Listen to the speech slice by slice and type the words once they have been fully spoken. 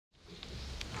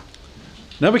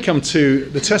Now we come to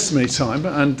the testimony time,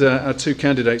 and our two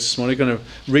candidates this morning are going to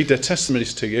read their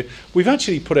testimonies to you. We've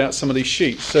actually put out some of these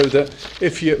sheets so that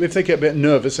if they get a bit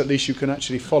nervous, at least you can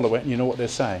actually follow it and you know what they're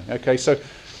saying. Okay, so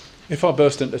if I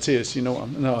burst into tears, you know what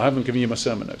no, I haven't given you my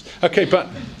sermon notes. Okay, but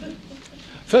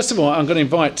first of all, I'm going to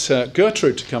invite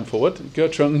Gertrude to come forward.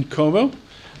 Gertrude Nkomo.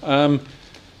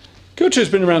 Gertrude's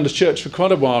been around the church for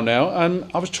quite a while now, and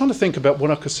I was trying to think about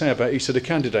what I could say about each of the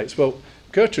candidates. Well,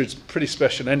 Gertrude's pretty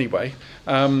special anyway,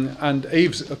 and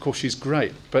Eve's, of course, she's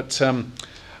great. But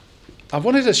I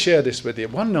wanted to share this with you.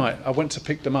 One night, I went to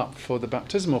pick them up for the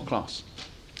baptismal class,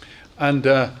 and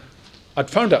I'd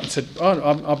phoned up and said,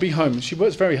 I'll be home. She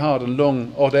works very hard and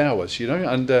long, odd hours, you know,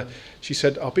 and she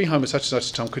said, I'll be home at such and such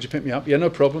a time. Could you pick me up? Yeah, no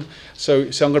problem. So I'm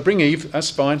going to bring Eve.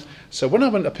 That's fine. So when I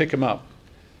went to pick them up,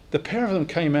 the pair of them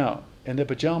came out in their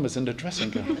pyjamas and their dressing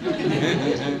gown.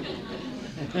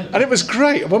 And it was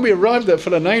great. When we arrived at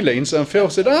Phil and Aileen's, and Phil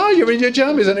said, "Oh, you're in your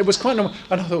jammies," and it was quite normal.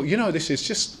 And I thought, you know, this is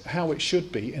just how it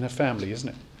should be in a family, isn't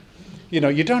it? You know,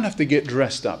 you don't have to get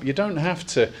dressed up. You don't have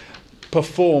to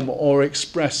perform or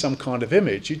express some kind of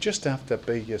image. You just have to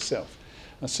be yourself.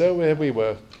 And so there we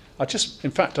were.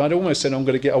 In fact, I'd almost said I'm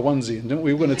going to get a onesie, and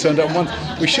we wouldn't have turned up one.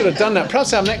 We should have done that.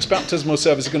 Perhaps our next baptismal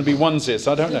service is going to be onesies.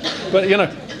 I don't know. But, you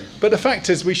know, but the fact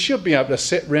is we should be able to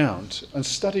sit round and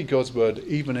study God's word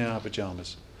even in our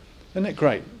pyjamas. Isn't it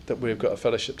great that we've got a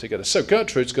fellowship together? So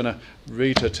Gertrude's going to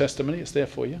read her testimony. It's there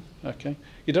for you. Okay.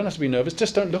 You don't have to be nervous.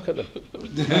 Just don't look at them.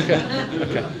 Okay.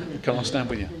 Okay. Come on, stand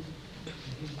with you.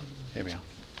 Here we are.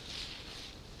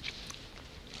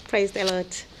 Praise the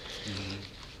Lord.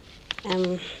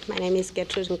 My name is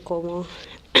Gertrude Nkomo.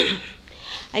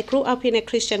 I grew up in a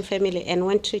Christian family and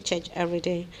went to church every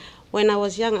day. When I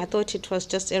was young, I thought it was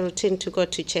just a routine to go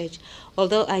to church.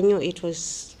 Although I knew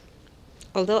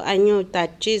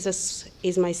that Jesus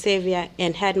is my Savior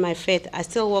and had my faith, I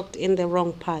still walked in the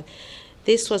wrong path.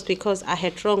 This was because I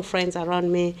had wrong friends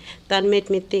around me that made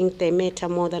me think they matter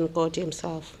more than God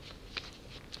himself.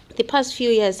 The past few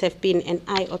years have been an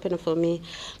eye-opener for me.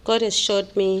 God has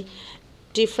showed me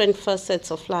different facets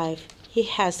of life. He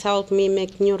has helped me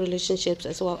make new relationships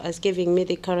as well as giving me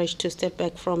the courage to step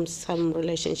back from some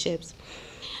relationships.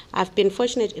 I've been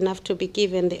fortunate enough to be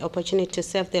given the opportunity to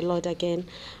serve the Lord again.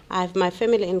 I have my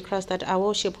family in Christ that I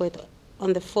worship with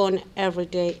on the phone every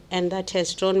day, and that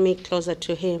has drawn me closer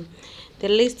to Him. The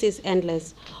list is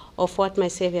endless of what my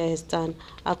Savior has done.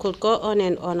 I could go on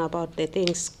and on about the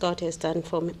things God has done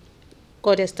for me.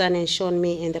 God has done and shown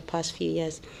me in the past few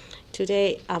years.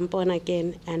 Today, I'm born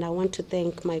again, and I want to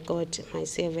thank my God, my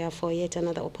Savior, for yet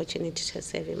another opportunity to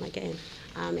serve Him again.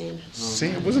 Amen. See,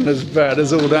 it wasn't as bad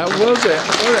as all that, was it?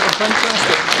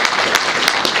 Fantastic.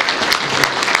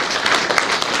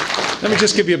 Let me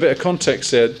just give you a bit of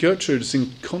context there. Gertrude is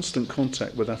in constant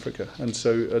contact with Africa, and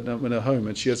so in her home,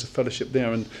 and she has a fellowship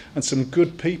there, and some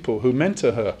good people who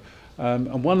mentor her.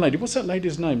 And one lady, what's that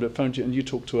lady's name that phoned you, and you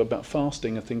talked to her about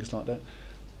fasting and things like that?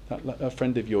 A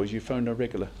friend of yours, you phone her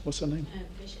regular. What's her name?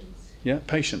 Patience. Yeah,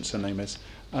 Patience her name is.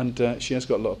 And she has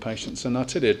got a lot of patience. And I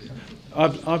tell you,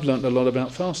 I've learnt a lot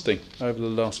about fasting over the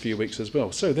last few weeks as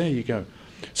well. So there you go.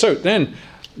 So then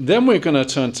we're going to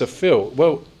turn to Phil.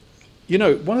 Well, you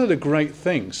know, one of the great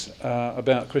things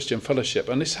about Christian fellowship,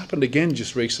 and this happened again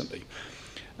just recently,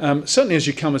 certainly as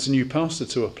you come as a new pastor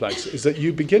to a place, is that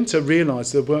you begin to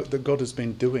realise the work that God has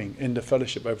been doing in the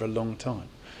fellowship over a long time.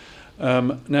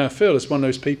 Now, Phil is one of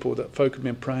those people that folk have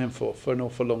been praying for an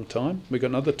awful long time. We've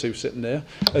got another two sitting there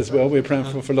as well. We're praying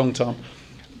for a long time.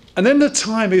 And then the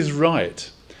time is right,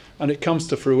 and it comes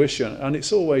to fruition, and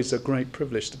it's always a great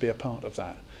privilege to be a part of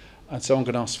that. And so I'm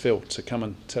going to ask Phil to come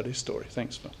and tell his story.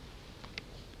 Thanks, Phil.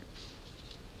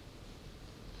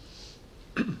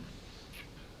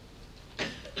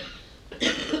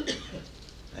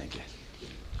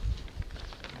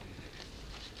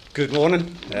 Good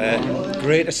morning.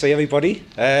 Great to see everybody.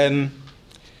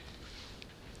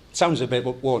 Sounds a bit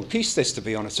War and Peace, this, to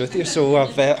be honest with you. So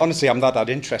honestly, I'm not that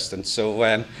interesting.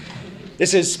 So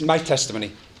this is my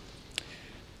testimony.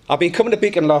 I've been coming to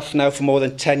Beacon Lough now for more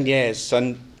than 10 years.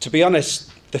 And to be honest,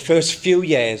 the first few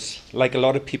years, like a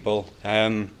lot of people,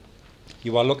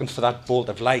 you are looking for that bolt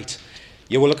of light.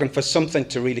 You were looking for something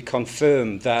to really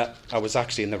confirm that I was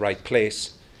actually in the right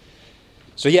place.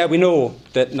 So yeah, we know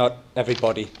that not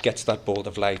everybody gets that bolt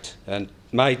of light, and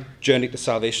my journey to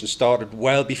salvation started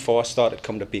well before I started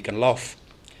coming to Beacon Lough.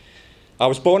 I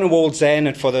was born in Wallsend,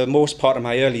 and for the most part of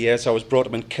my early years I was brought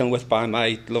up in Kilnworth by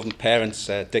my loving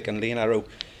parents, Dick and Lena, who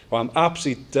I'm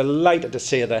absolutely delighted to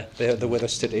see they're with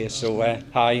us today. So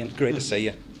hi, and great to see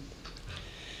you.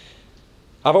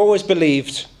 I've always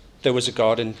believed there was a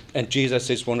God, and Jesus,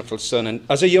 his wonderful son, and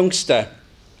as a youngster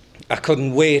I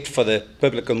couldn't wait for the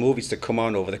biblical movies to come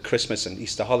on over the Christmas and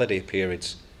Easter holiday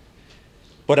periods.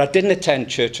 But I didn't attend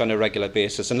church on a regular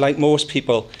basis, and like most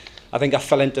people, I think I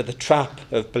fell into the trap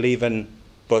of believing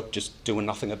but just doing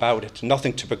nothing about it,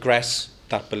 nothing to progress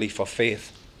that belief or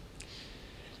faith.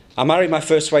 I married my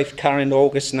first wife, Karen, in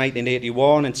August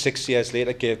 1981, and 6 years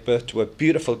later gave birth to a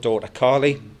beautiful daughter,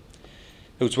 Carly,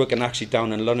 who's working actually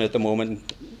down in London at the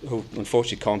moment, who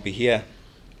unfortunately can't be here.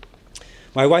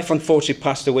 My wife unfortunately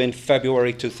passed away in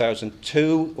February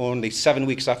 2002, only 7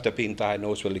 weeks after being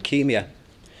diagnosed with leukemia.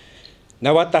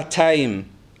 Now, at that time,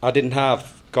 I didn't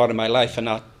have God in my life, and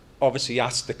I obviously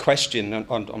asked the question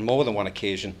on more than one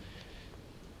occasion,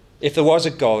 if there was a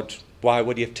God, why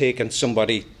would he have taken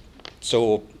somebody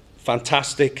so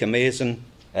fantastic, amazing,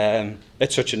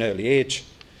 at such an early age?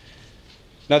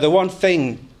 Now, the one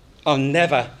thing I'll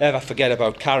never, ever forget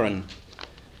about Karen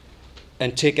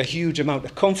and take a huge amount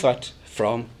of comfort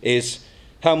from is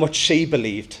how much she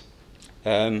believed.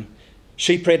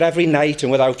 She prayed every night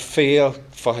and without fail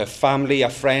for her family, her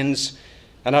friends,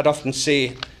 and I'd often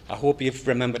say, I hope you've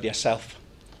remembered yourself.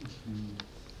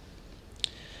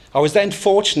 I was then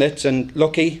fortunate and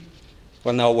lucky.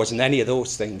 Well, no, it wasn't any of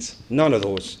those things, none of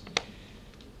those.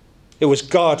 It was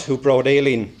God who brought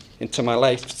Aileen into my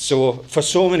life. So, for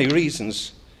so many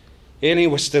reasons,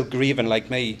 Aileen was still grieving like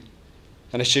me.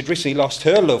 And as she'd recently lost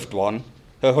her loved one,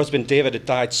 her husband David had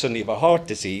died suddenly of a heart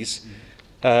disease,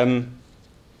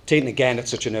 taken again at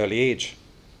such an early age.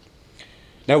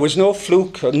 Now, it was no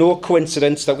fluke or no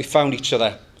coincidence that we found each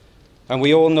other. And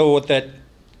we all know that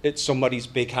somebody's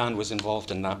big hand was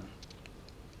involved in that.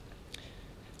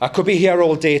 I could be here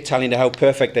all day telling you how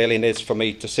perfect Aileen is for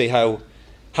me. To say how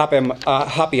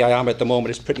happy I am at the moment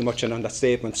is pretty much an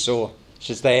understatement. So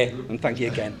she's there, and thank you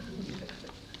again.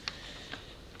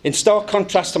 In stark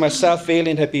contrast to myself,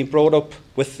 Aileen had been brought up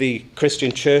with the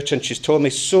Christian church, and she's told me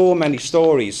so many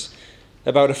stories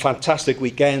about her fantastic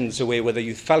weekends away with the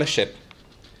youth fellowship.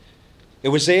 It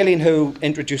was Aileen who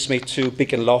introduced me to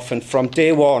Beacon Lough, and from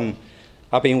day one,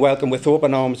 I've been welcomed with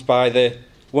open arms by the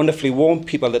wonderfully warm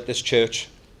people at this church.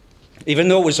 Even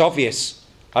though it was obvious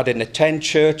I didn't attend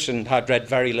church and had read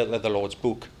very little of the Lord's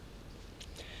book.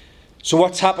 So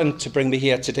what's happened to bring me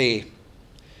here today?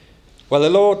 Well, the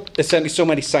Lord has sent me so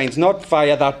many signs, not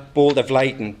via that bolt of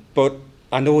lightning, but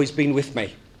I know he's been with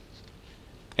me.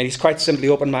 And he's quite simply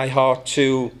opened my heart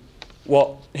to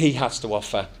what he has to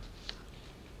offer.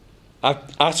 I've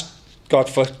asked God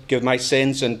forgive my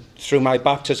sins, and through my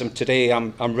baptism today,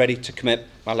 I'm ready to commit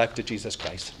my life to Jesus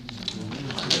Christ.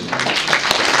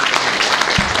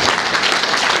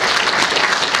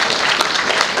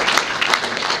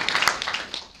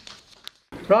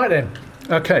 Right then,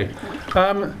 okay.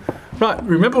 Right,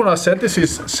 remember what I said, this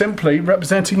is simply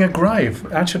representing a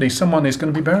grave. Actually, someone is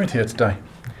going to be buried here today.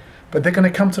 But they're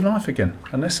going to come to life again.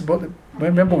 And this is what,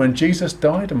 remember when Jesus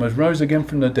died and was rose again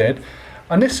from the dead.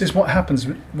 And this is what happens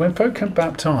when folk get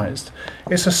baptised.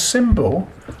 It's a symbol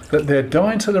that they're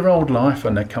dying to their old life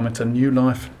and they're coming to new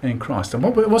life in Christ. And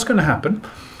what's going to happen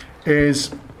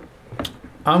is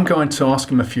I'm going to ask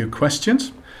them a few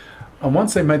questions. And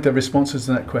once they've made their responses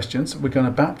to that questions, we're going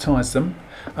to baptise them.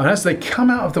 And as they come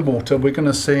out of the water, we're going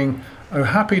to sing, "Oh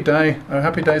Happy Day." Oh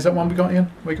Happy Day, is that one we got,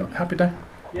 Ian? We got Happy Day?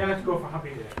 Yeah, let's go for Happy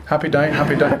Day. Happy Day,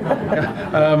 Happy Day.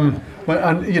 Yeah. Well,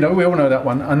 and you know, we all know that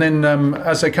one. And then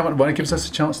as they come out, well, it gives us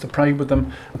a chance to pray with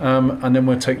them, and then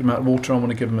we'll take them out of the water. I want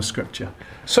to give them a scripture.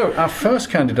 So our first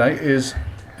candidate is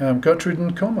Gertrude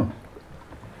and Cornwall.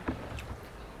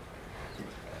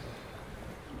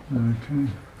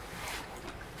 Okay.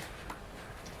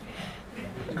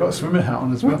 Got a swimming hat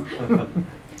on as well.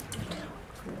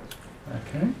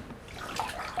 Okay.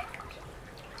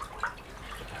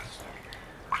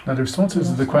 Now the responses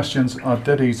to the questions are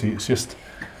dead easy.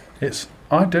 It's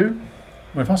I do.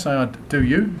 Well, if I say I do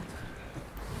you.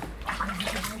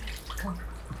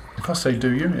 If I say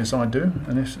do you, it's I do.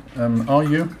 And if are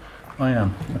you, I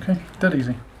am. Okay, dead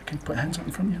easy. Okay, put your hands up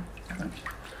in front of you.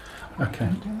 Okay.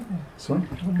 Sorry?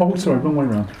 Oh, sorry, wrong way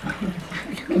round.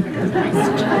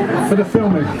 For the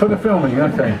filming,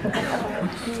 okay.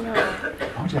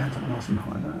 Hold your hands up nice and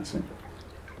high, that's it.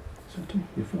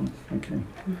 You're filming, okay.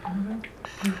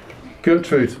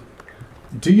 Gertrude,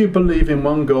 do you believe in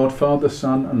one God, Father,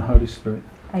 Son and Holy Spirit?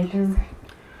 I do.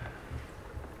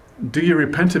 Do you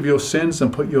repent of your sins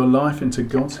and put your life into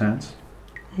God's hands?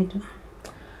 I do.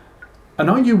 And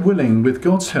are you willing, with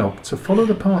God's help, to follow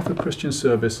the path of Christian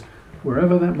service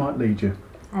wherever that might lead you?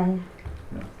 I am.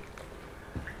 Yeah.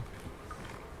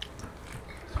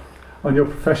 On your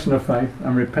profession of faith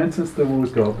and repentance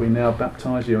towards God, we now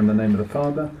baptise you in the name of the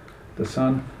Father, the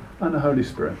Son and the Holy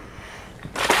Spirit.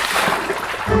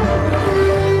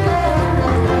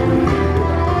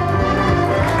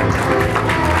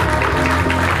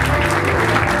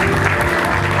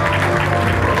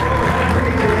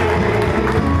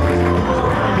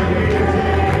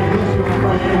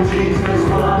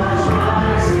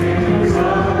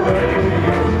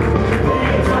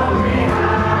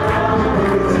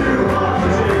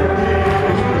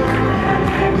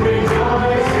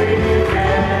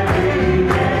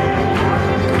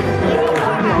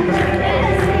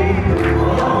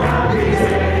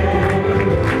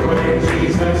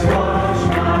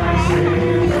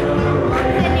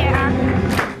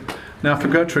 Now for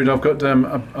Gertrude, I've got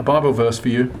a Bible verse for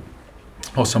you,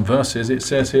 or some verses. It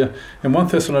says here in 1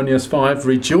 Thessalonians 5,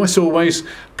 rejoice always,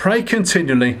 pray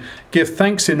continually, give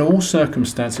thanks in all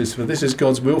circumstances, for this is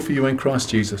God's will for you in Christ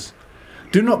Jesus.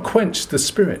 Do not quench the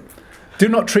Spirit. Do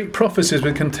not treat prophecies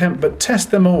with contempt, but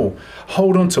test them all.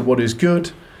 Hold on to what is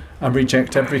good and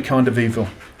reject every kind of evil.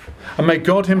 And may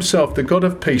God himself, the God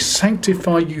of peace,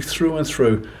 sanctify you through and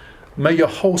through. May your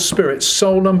whole spirit,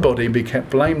 soul and body be kept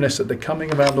blameless at the coming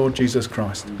of our Lord Jesus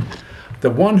Christ. The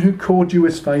one who called you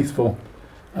is faithful,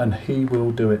 and he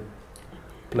will do it.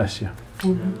 Bless you.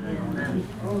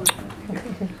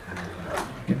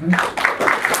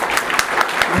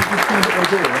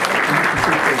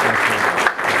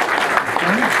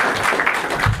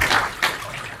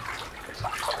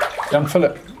 Young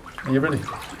Philip, are you ready?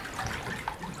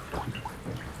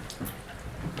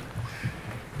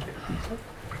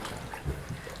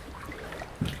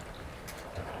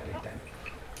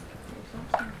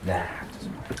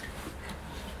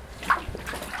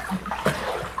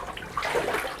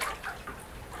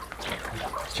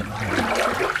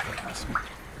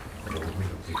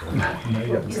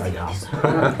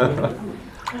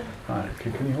 Right,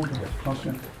 okay, can you hold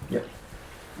it? Yep.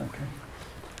 Okay.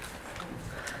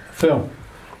 Phil,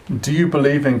 do you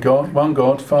believe in God, one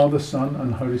God, Father, Son,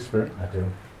 and Holy Spirit? I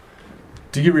do.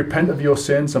 Do you repent of your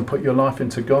sins and put your life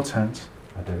into God's hands?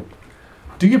 I do.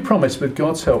 Do you promise, with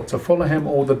God's help, to follow him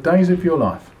all the days of your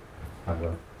life? I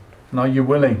will. And are you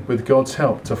willing, with God's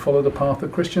help, to follow the path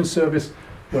of Christian service,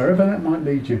 wherever that might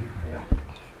lead you? Yeah.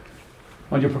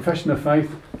 On your profession of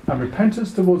faith and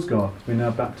repentance towards God, we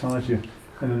now baptise you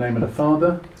in the name of the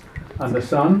Father, and the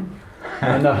Son,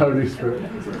 and the Holy Spirit.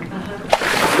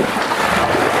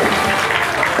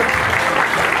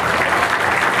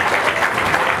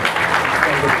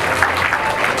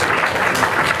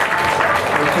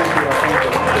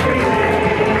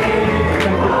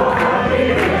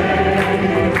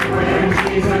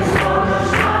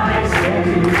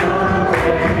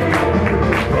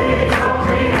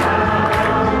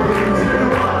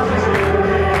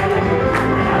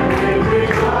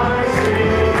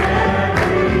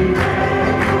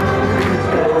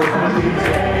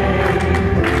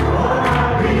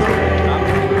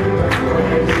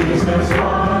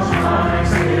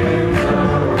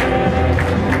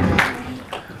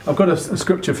 I've got a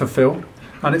scripture for Phil,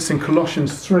 and it's in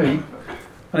Colossians 3,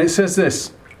 and it says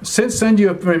this: since then you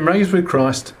have been raised with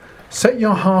Christ, set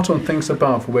your heart on things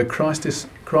above, where Christ is,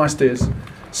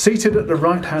 seated at the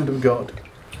right hand of God.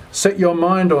 Set your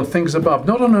mind on things above,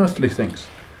 not on earthly things,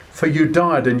 for you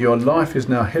died, and your life is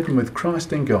now hidden with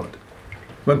Christ in God.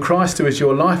 When Christ, who is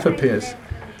your life, appears,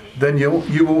 then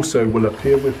you also will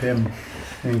appear with him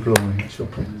in glory. That's your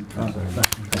prayer.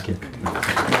 Thank you.